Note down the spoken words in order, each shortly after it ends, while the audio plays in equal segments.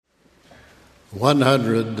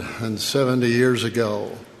170 years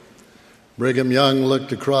ago, Brigham Young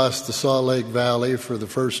looked across the Salt Lake Valley for the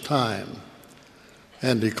first time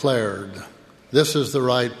and declared, "This is the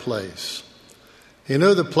right place." He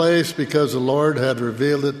knew the place because the Lord had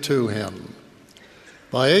revealed it to him.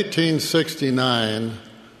 By 1869,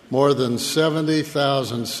 more than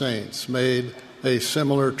 70,000 saints made a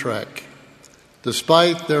similar trek.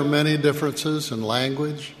 Despite their many differences in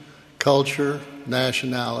language, culture,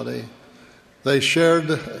 nationality, they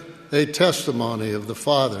shared a testimony of the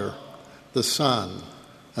Father, the Son,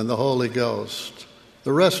 and the Holy Ghost,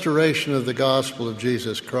 the restoration of the gospel of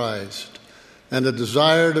Jesus Christ, and a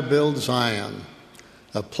desire to build Zion,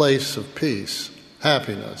 a place of peace,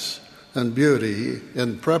 happiness, and beauty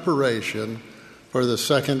in preparation for the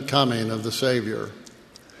second coming of the Savior.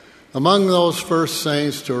 Among those first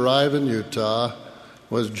saints to arrive in Utah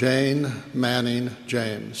was Jane Manning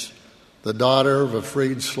James, the daughter of a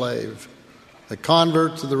freed slave, a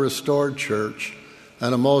convert to the restored church,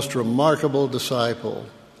 and a most remarkable disciple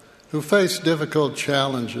who faced difficult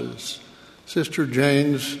challenges. Sister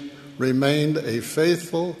James remained a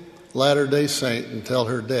faithful Latter-day Saint until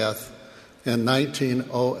her death in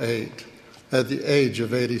 1908 at the age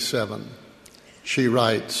of 87. She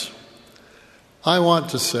writes, "I want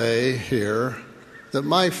to say here that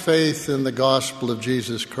my faith in the gospel of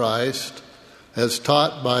Jesus Christ, as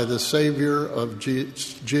taught by the Savior of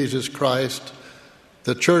Jesus Christ,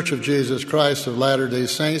 the Church of Jesus Christ of Latter-day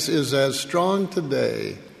Saints, is as strong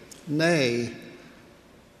today. Nay,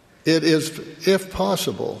 it is, if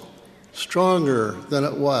possible, stronger than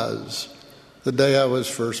it was the day I was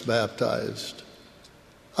first baptized.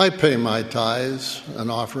 I pay my tithes and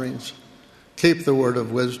offerings, keep the word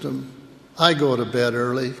of wisdom. I go to bed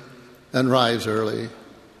early and rise early.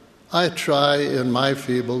 I try in my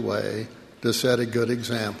feeble way to set a good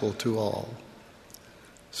example to all."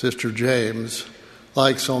 Sister James,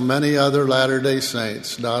 like so many other Latter-day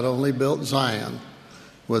Saints, not only built Zion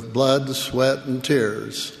with blood, sweat, and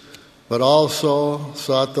tears, but also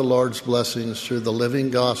sought the Lord's blessings through the living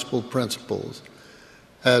gospel principles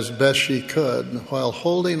as best she could, while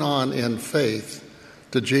holding on in faith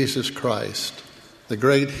to Jesus Christ, the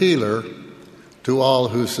great healer to all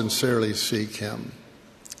who sincerely seek him.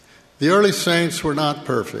 The early saints were not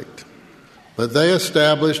perfect, but they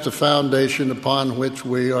established a foundation upon which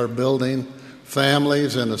we are building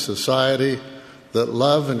families in a society that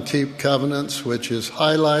love and keep covenants, which is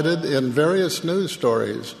highlighted in various news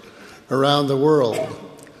stories around the world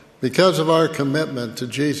because of our commitment to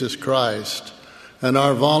Jesus Christ and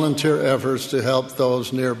our volunteer efforts to help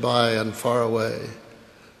those nearby and far away.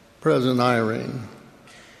 President Eyring,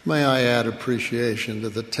 may I add appreciation to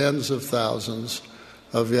the tens of thousands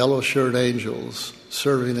of yellow-shirt angels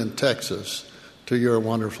serving in Texas to your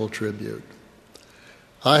wonderful tribute.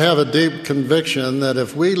 I have a deep conviction that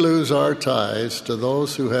if we lose our ties to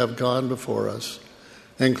those who have gone before us,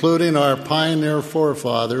 including our pioneer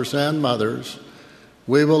forefathers and mothers,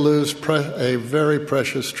 we will lose a very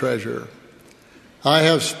precious treasure. I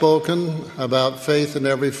have spoken about faith in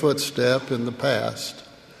every footstep in the past,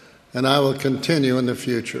 and I will continue in the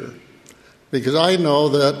future, because I know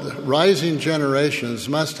that rising generations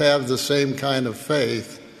must have the same kind of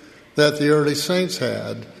faith that the early saints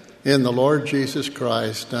had in the Lord Jesus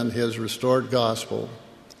Christ and his restored gospel.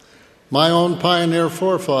 My own pioneer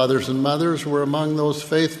forefathers and mothers were among those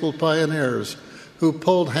faithful pioneers who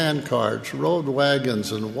pulled handcarts, rode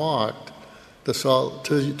wagons, and walked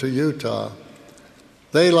to Utah.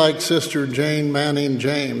 They, like Sister Jane Manning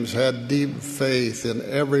James, had deep faith in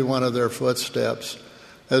every one of their footsteps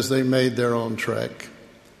as they made their own trek.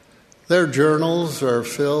 Their journals are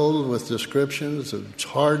filled with descriptions of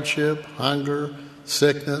hardship, hunger,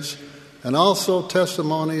 sickness, and also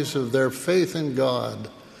testimonies of their faith in God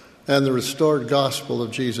and the restored gospel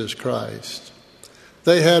of Jesus Christ.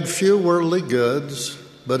 They had few worldly goods,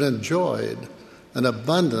 but enjoyed an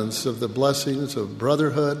abundance of the blessings of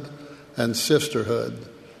brotherhood and sisterhood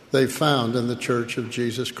they found in the Church of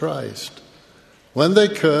Jesus Christ. When they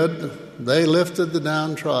could, they lifted the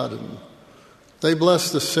downtrodden. They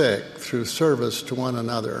blessed the sick through service to one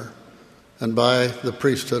another and by the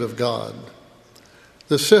priesthood of God.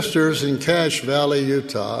 The sisters in Cache Valley,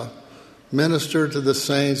 Utah, ministered to the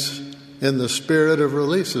saints in the Spirit of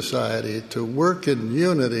Relief Society to work in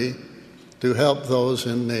unity to help those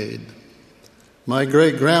in need. My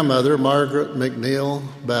great-grandmother, Margaret McNeil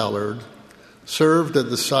Ballard, served at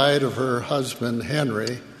the side of her husband,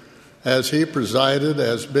 Henry, as he presided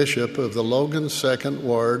as bishop of the Logan Second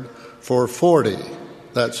Ward for 40,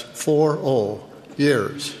 that's 40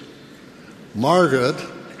 years. Margaret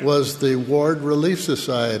was the Ward Relief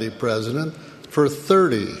Society president for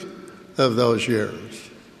 30 of those years.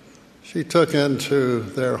 She took into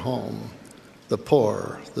their home the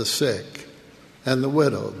poor, the sick, and the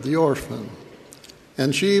widowed, the orphan.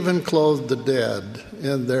 And she even clothed the dead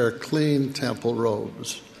in their clean temple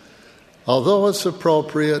robes. Although it's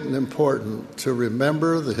appropriate and important to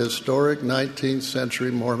remember the historic 19th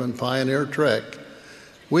century Mormon pioneer trek,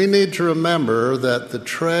 we need to remember that the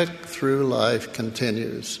trek through life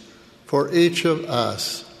continues for each of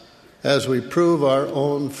us as we prove our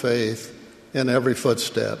own faith in every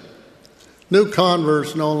footstep. New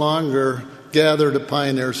converts no longer gather to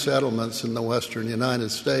pioneer settlements in the western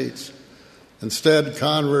United States. Instead,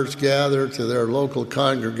 converts gather to their local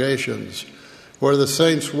congregations where the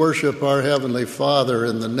saints worship our Heavenly Father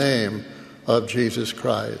in the name of Jesus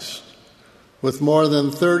Christ. With more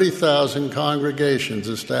than 30,000 congregations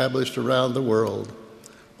established around the world,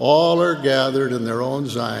 all are gathered in their own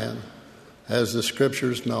Zion, as the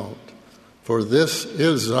Scriptures note, for this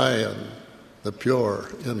is Zion, the pure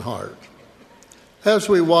in heart. As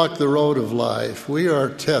we walk the road of life, we are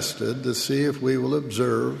tested to see if we will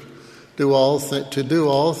observe to do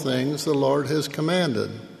all things the Lord has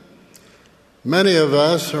commanded. Many of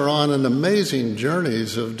us are on an amazing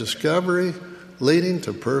journeys of discovery leading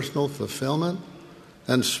to personal fulfillment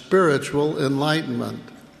and spiritual enlightenment.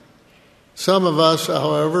 Some of us,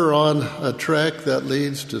 however, are on a trek that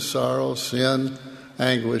leads to sorrow, sin,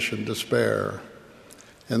 anguish, and despair.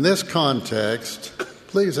 In this context,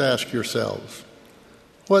 please ask yourselves,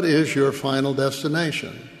 what is your final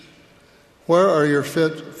destination? Where are your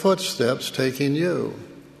footsteps taking you?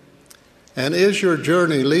 And is your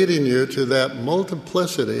journey leading you to that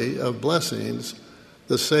multiplicity of blessings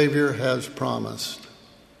the Savior has promised?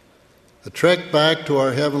 The trek back to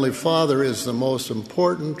our Heavenly Father is the most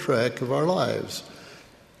important trek of our lives.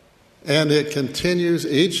 And it continues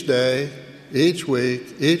each day, each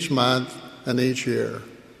week, each month, and each year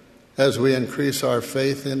as we increase our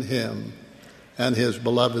faith in Him and His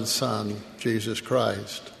beloved Son, Jesus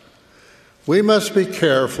Christ. We must be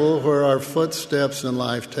careful where our footsteps in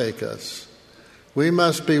life take us. We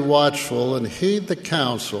must be watchful and heed the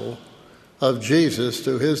counsel of Jesus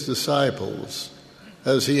to His disciples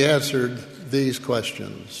as He answered these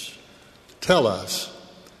questions. Tell us,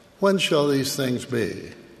 when shall these things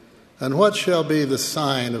be? And what shall be the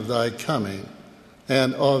sign of thy coming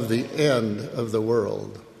and of the end of the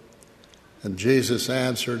world? And Jesus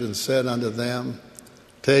answered and said unto them,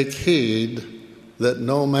 Take heed that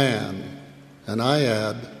no man, and I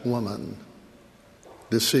add woman,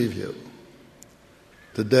 deceive you.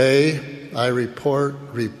 Today I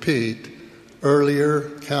repeat earlier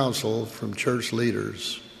counsel from church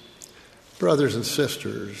leaders. Brothers and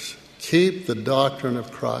sisters, keep the doctrine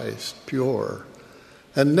of Christ pure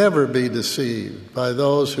and never be deceived by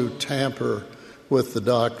those who tamper with the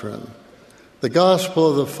doctrine. The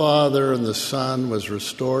gospel of the Father and the Son was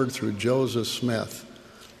restored through Joseph Smith,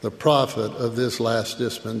 the prophet of this last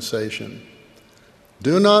dispensation.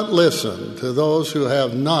 Do not listen to those who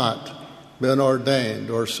have not been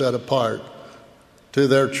ordained or set apart to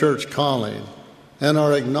their church calling and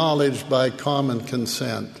are acknowledged by common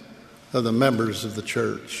consent of the members of the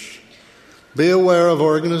church. Be aware of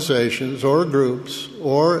organizations or groups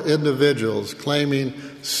or individuals claiming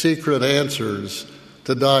secret answers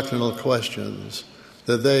to doctrinal questions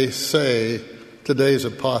that they say today's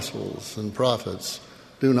apostles and prophets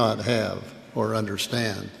do not have or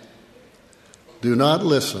understand. Do not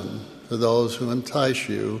listen to those who entice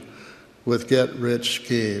you with get-rich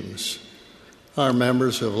schemes. Our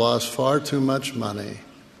members have lost far too much money,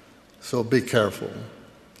 so be careful.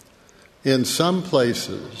 In some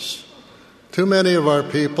places, too many of our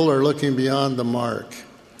people are looking beyond the mark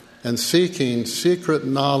and seeking secret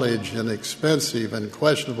knowledge and expensive and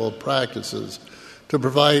questionable practices to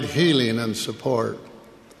provide healing and support.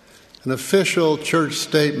 An official church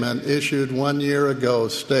statement issued 1 year ago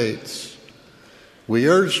states, "We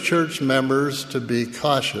urge church members to be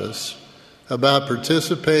cautious about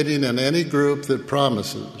participating in any group that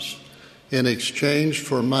promises, in exchange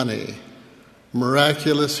for money,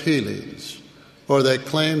 miraculous healings, or that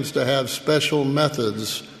claims to have special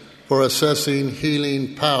methods for assessing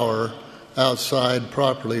healing power outside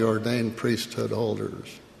properly ordained priesthood holders."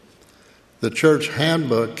 The church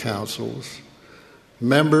handbook counsels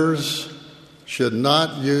members should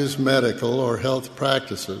not use medical or health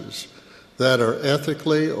practices that are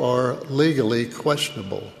ethically or legally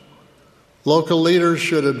questionable. Local leaders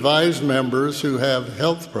should advise members who have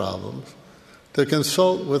health problems to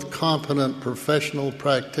consult with competent professional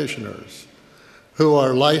practitioners who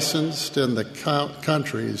are licensed in the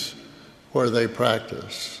countries where they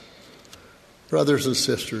practice. Brothers and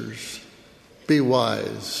sisters, be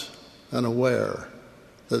wise and aware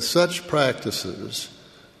that such practices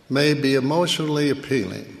may be emotionally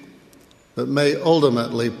appealing, but may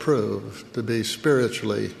ultimately prove to be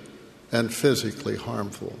spiritually and physically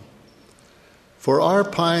harmful. For our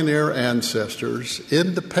pioneer ancestors,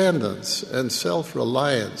 independence and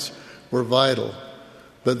self-reliance were vital,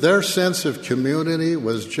 but their sense of community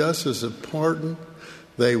was just as important.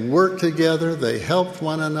 They worked together, they helped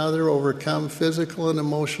one another overcome physical and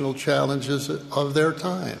emotional challenges of their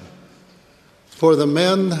time. For the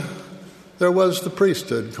men, there was the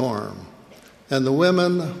priesthood quorum, and the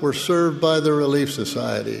women were served by the Relief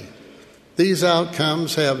Society. These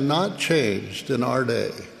outcomes have not changed in our day.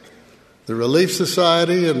 The Relief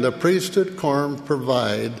Society and the priesthood quorum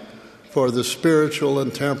provide for the spiritual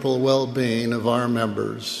and temporal well-being of our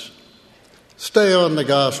members. Stay on the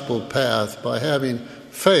gospel path by having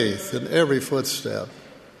faith in every footstep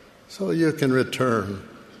so you can return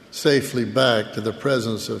safely back to the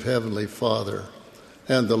presence of Heavenly Father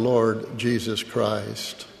and the Lord Jesus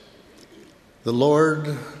Christ. The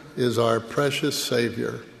Lord is our precious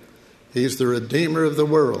Savior. He's the Redeemer of the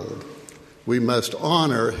world. We must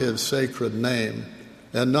honor His sacred name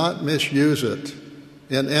and not misuse it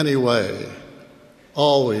in any way,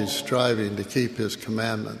 always striving to keep His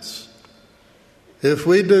commandments. If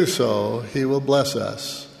we do so, He will bless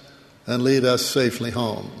us and lead us safely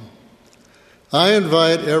home. I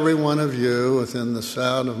invite every one of you within the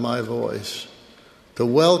sound of my voice to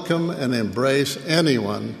welcome and embrace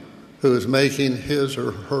anyone who is making his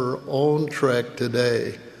or her own trek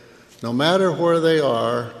today, no matter where they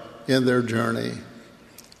are in their journey.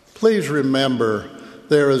 Please remember,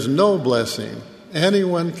 there is no blessing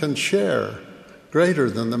anyone can share greater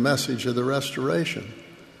than the message of the restoration,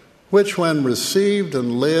 which when received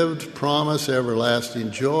and lived promise everlasting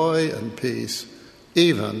joy and peace,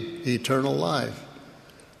 even eternal life.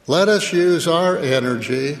 Let us use our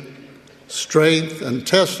energy, strength, and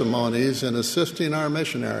testimonies in assisting our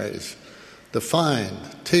missionaries to find,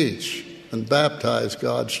 teach, and baptize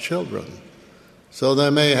God's children, so they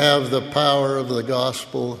may have the power of the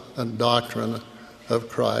gospel and doctrine of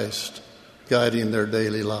Christ guiding their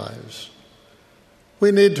daily lives.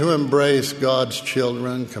 We need to embrace God's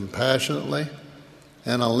children compassionately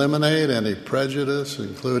and eliminate any prejudice,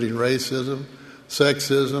 including racism,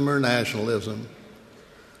 sexism, or nationalism.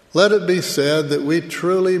 Let it be said that we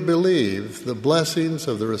truly believe the blessings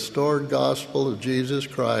of the restored gospel of Jesus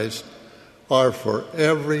Christ are for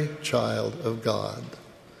every child of God.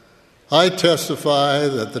 I testify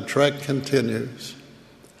that the trek continues,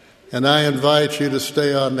 and I invite you to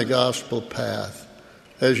stay on the gospel path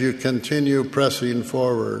as you continue pressing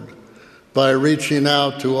forward by reaching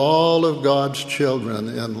out to all of God's children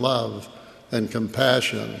in love and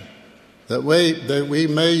compassion, that we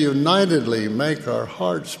may unitedly make our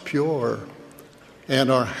hearts pure and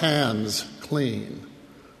our hands clean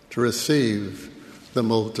to receive the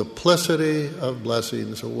multiplicity of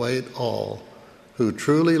blessings await all who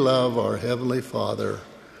truly love our Heavenly Father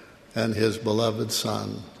and His beloved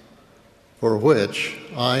Son, for which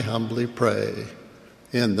I humbly pray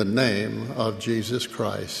in the name of Jesus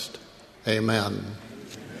Christ. Amen.